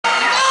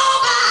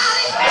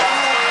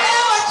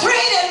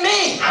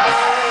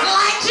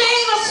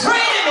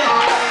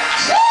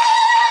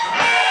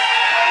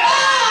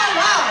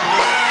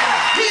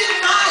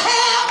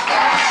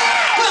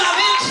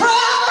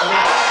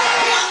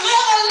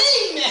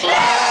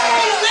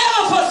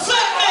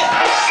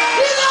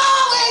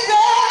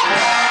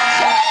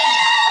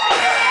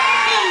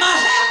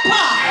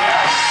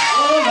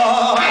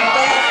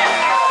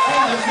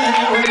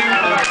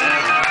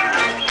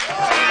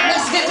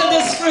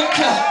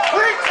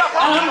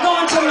And I'm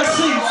going to my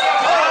seat.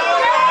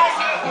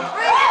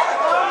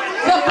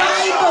 The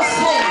Bible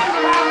says,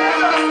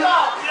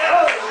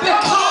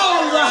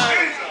 because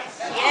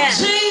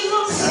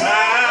Jesus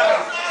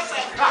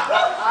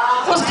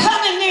was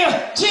coming near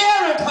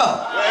Jericho,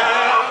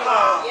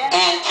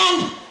 and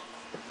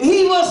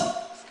he was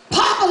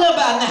popular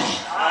by now.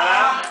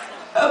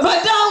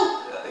 But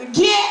don't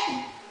get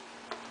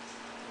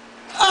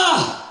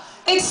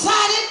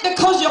excited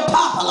because you're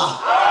popular.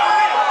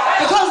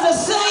 Because the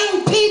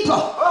same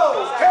people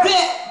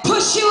that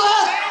push you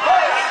up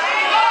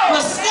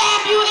will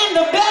stab you in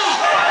the back.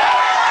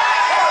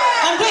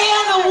 And they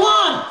are the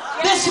one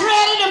that's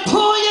ready to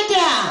pull you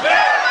down.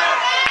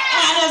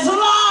 And as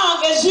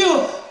long as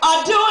you are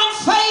doing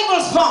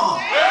favors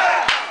for them,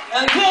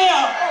 and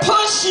they'll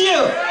push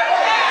you.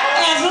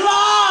 As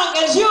long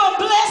as you are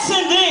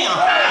blessing them,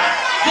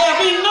 there'll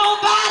be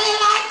nobody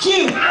like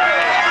you.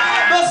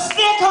 But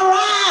stick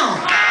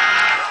around.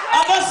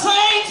 The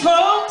same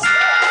folks,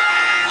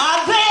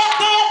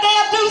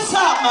 they'll do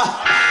something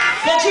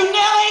that you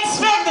never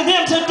expected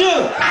them to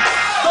do.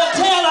 But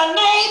tell a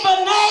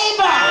neighbor,